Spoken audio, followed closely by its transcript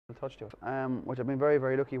touched you, which I've been very,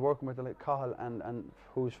 very lucky working with, like Cahill and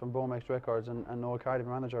who's from Bomex Records and Noel Cardiff,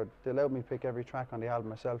 manager. They allowed me to pick every track on the album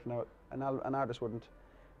myself. Now, an artist wouldn't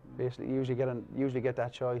basically usually get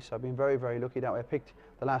that choice. I've been very, very lucky that way. I picked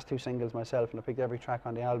the last 2 singles myself, and I picked every track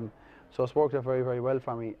on the album. So it's worked out very, very well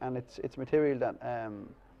for me, and it's material that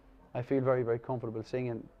I feel very, very comfortable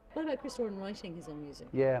singing. What about Chris Doran writing his own music?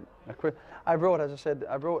 Yeah, I wrote, as I said,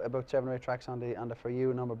 I wrote about 7 or 8 tracks on the For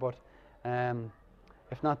You number, but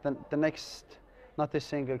if not the next, not this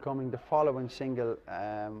single coming, the following single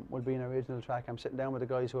will be an original track. I'm sitting down with the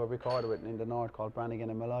guys who have recorded it in the north called Brannigan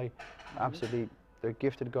and Malloy. Absolutely, they're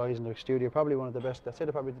gifted guys in their studio, probably one of the best, I'd say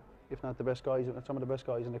they're probably, if not the best guys, some of the best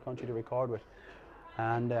guys in the country to record with.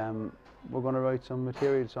 And we're going to write some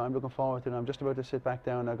material, so I'm looking forward to it. I'm just about to sit back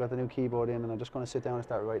down. I've got the new keyboard in, and I'm just going to sit down and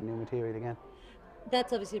start writing new material again.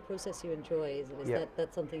 That's obviously a process you enjoy, is it? Yeah.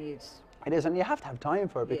 That's something you'd... It is, and you have to have time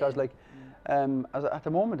for it, because like at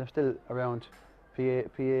the moment I'm still around PA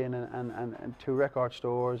and 2 record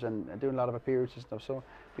stores and doing a lot of appearances and stuff, so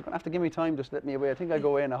you're going to have to give me time to slip me away. I think I go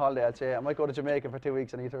away on a holiday, I'd say I might go to Jamaica for 2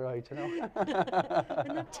 weeks and need to write, you know.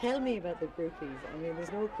 And now tell me about the groupies. I mean,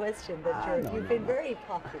 there's no question that you've been very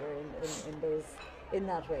popular in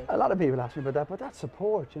that way. A lot of people ask me about that, but that's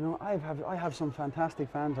support, you know. I have some fantastic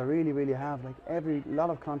fans. I really, really have. Like a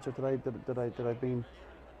lot of concerts that I've been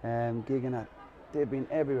gigging at, they've been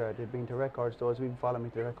everywhere. They've been to record stores. They've followed me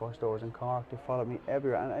to the record stores in Cork. They followed me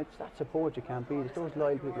everywhere, and it's that support you can't beat. It's those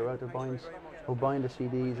loyal people who are out there buying the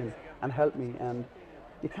CDs and help me, and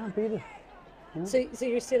you can't beat it. You know? So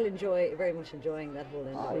you're still very much enjoying that whole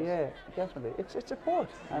end of it? Yeah, definitely. It's support,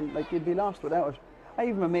 and like you'd be lost without it. I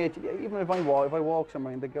even if I walk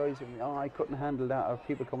somewhere and the guys say, "Oh, I couldn't handle that," or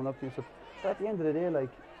people coming up to me, so at the end of the day, like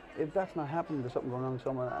if that's not happening, there's something going wrong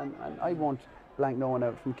somewhere, and I won't blank no one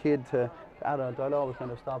out. From kid to adult, I'll always kind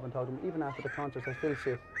of stop and talk to them. Even after the concerts, I still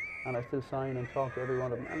sit and I still sign and talk to every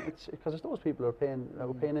one of them, and it's because it's those people who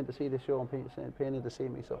are paying in to see the show and paying in to see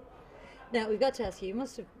me. So now we've got to ask you,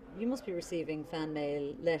 you must be receiving fan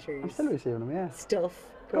mail, letters. I'm still receiving them, yeah. Stuff.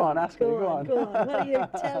 Go on, ask me. Go on. What do you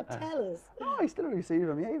tell us? No, I still receive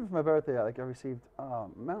them. Yeah, even for my birthday, I received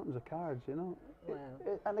mountains of cards. You know. Wow.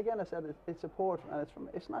 And again, I said it's support, and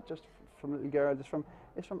it's not just from little girls.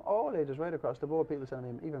 It's from all ages, right across the board. People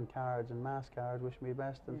sending me even cards and mass cards, wish me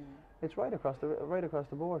best, and it's right across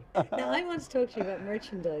the board. Now I want to talk to you about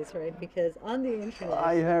merchandise, right? Because on the internet,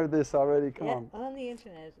 I heard this already. Come on. On the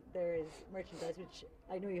internet, there is merchandise which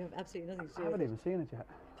I know you have absolutely nothing to do with. I haven't even seen it yet.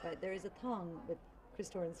 Right, there is a thong with Chris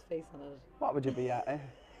Doran's face on it. What would you be at?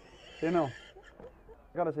 You know.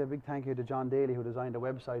 I got to say a big thank you to John Daly, who designed the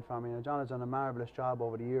website for me. Now, John has done a marvellous job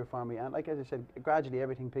over the year for me, and like as I said, gradually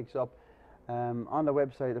everything picks up. On the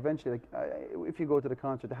website, eventually, like if you go to the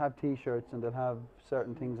concert, they have T-shirts and they'll have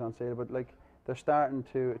certain things on sale, but like they're starting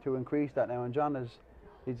to increase that now. And John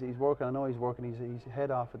he's working. I know he's working. He's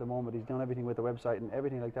head off at the moment. He's doing everything with the website, and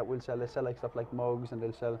everything like that will sell. They sell like stuff like mugs, and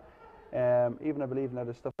they'll sell. Even I believe now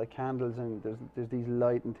there's stuff like candles, and there's these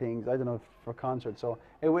lighting things. I don't know for concerts, so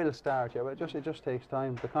it will start. Yeah, but it just takes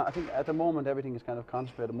time. I think at the moment everything is kind of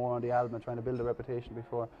concentrated more on the album and trying to build a reputation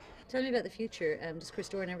before. Tell me about the future. Does Chris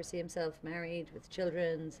Doran ever see himself married with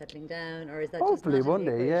children, settling down, or is that hopefully just not one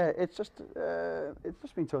day? Yeah, it's just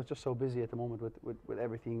been just so busy at the moment with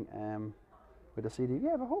everything with the CD.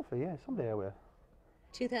 Yeah, but hopefully, yeah, someday I will.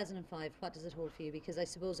 2005. What does it hold for you? Because I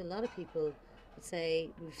suppose a lot of people would say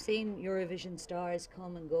we've seen Eurovision stars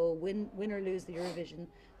come and go, win or lose the Eurovision,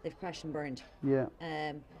 they've crashed and burned. Yeah.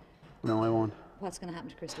 No, I won't. What's going to happen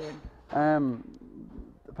to Chris Doran?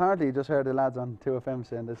 Apparently, you just heard the lads on 2FM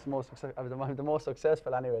saying I'm the most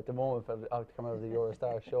successful anyway at the moment to come out of the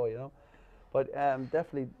Eurostar show, you know. But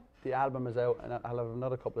definitely the album is out, and I'll have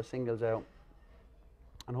another couple of singles out,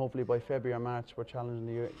 and hopefully by February or March we're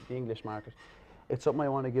challenging the English market. It's something I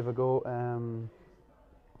want to give a go.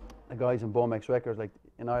 The guys in Bomex Records, like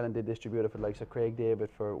in Ireland, they distribute it for like Craig David,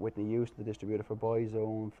 for Whitney Houston, they distribute it for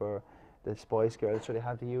Boyzone, for the Spice Girls, so they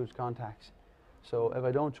have to use contacts. So if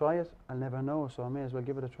I don't try it, I'll never know, so I may as well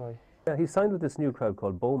give it a try. Yeah, he signed with this new crowd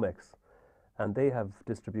called Bomex, and they have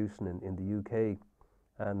distribution in the UK,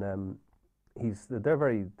 and they're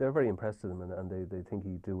very impressed with him, and they think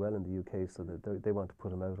he'd do well in the UK, so they want to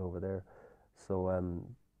put him out over there. So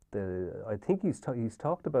I think he's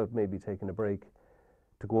talked about maybe taking a break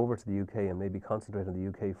to go over to the UK and maybe concentrate on the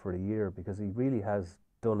UK for a year, because he really has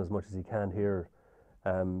done as much as he can here.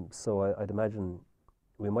 So I'd imagine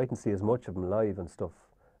we mightn't see as much of him live and stuff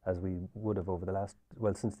as we would have over the last,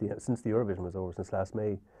 well, since the Eurovision was over, since last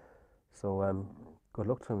May. So good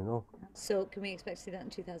luck to him, you know. So can we expect to see that in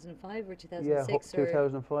 2005 or Yeah, 2006? Or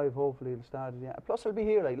 2005, hopefully it'll start. Yeah. Plus I'll be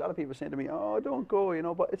here. Like a lot of people saying to me, "Oh, don't go," you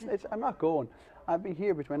know. But it's I'm not going. I'll be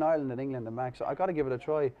here between Ireland and England and back. So I got to give it a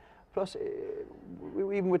try. Plus,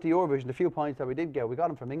 even with the Eurovision, the few points that we did get, we got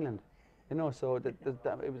them from England. You know, so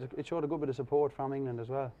it showed a good bit of support from England as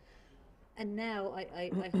well. And now I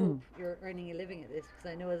hope you're earning a living at this, because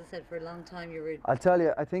I know, as I said, for a long time you were. I'll tell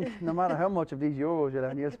you, I think no matter how much of these euros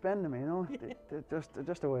you'll spend them, you know, they're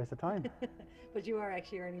just a waste of time. But you are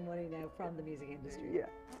actually earning money now from the music industry. Yeah.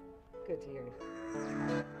 Good to hear.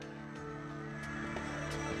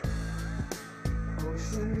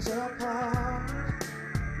 Oceans apart,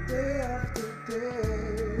 day after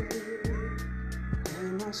day,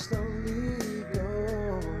 and I slowly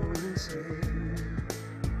go insane.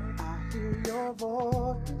 I hear your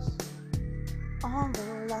voice on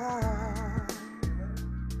the line,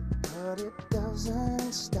 but it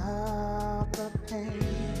doesn't stop the pain.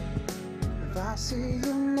 If I see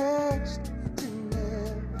you next to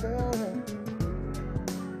never,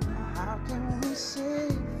 how can we say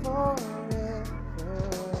forever?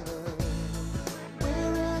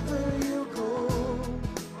 Wherever you go,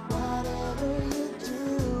 whatever you do,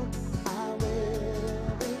 I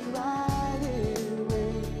will be right here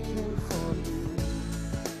waiting for you.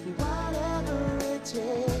 Whatever it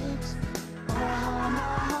takes, or how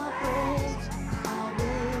my heart breaks, I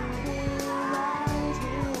will be right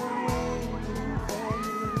here waiting for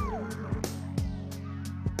you.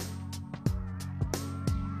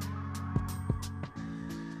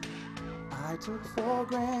 I took for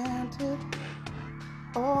granted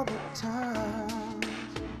all the times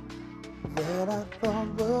that I thought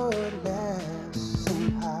would last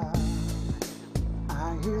somehow.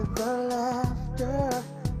 I hear the laughter,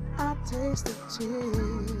 I taste the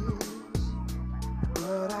tears,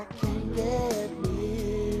 but I can't get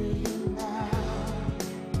near you now.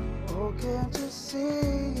 Oh, can't you see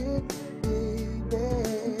it, baby?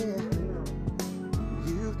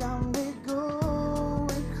 You've got me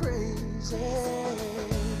going crazy.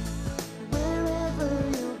 Wherever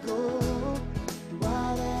you go,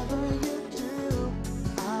 whatever you do,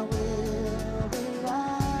 I will be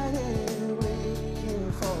right here waiting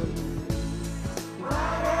for you.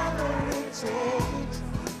 Whatever it takes,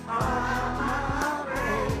 all my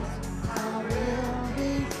breaks, I will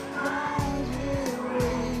be right here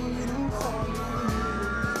waiting for you.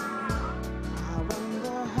 I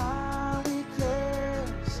wonder how we can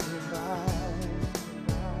survive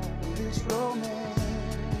this romance.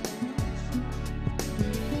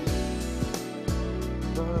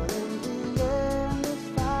 But in the end,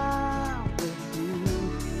 if I'm with you,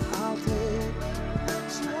 I'll take the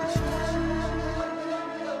chance.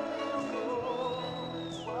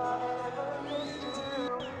 Whatever you do,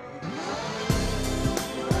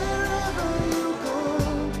 wherever you go,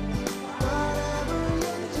 whatever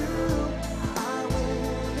you do, I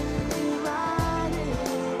will be right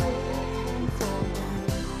here waiting for you.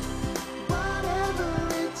 Whatever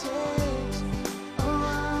it takes, or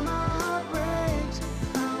how my heart breaks,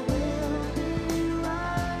 I will be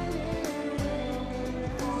right here waiting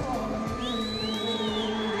for you.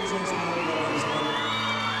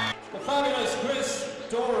 The fabulous Chris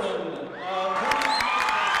Doran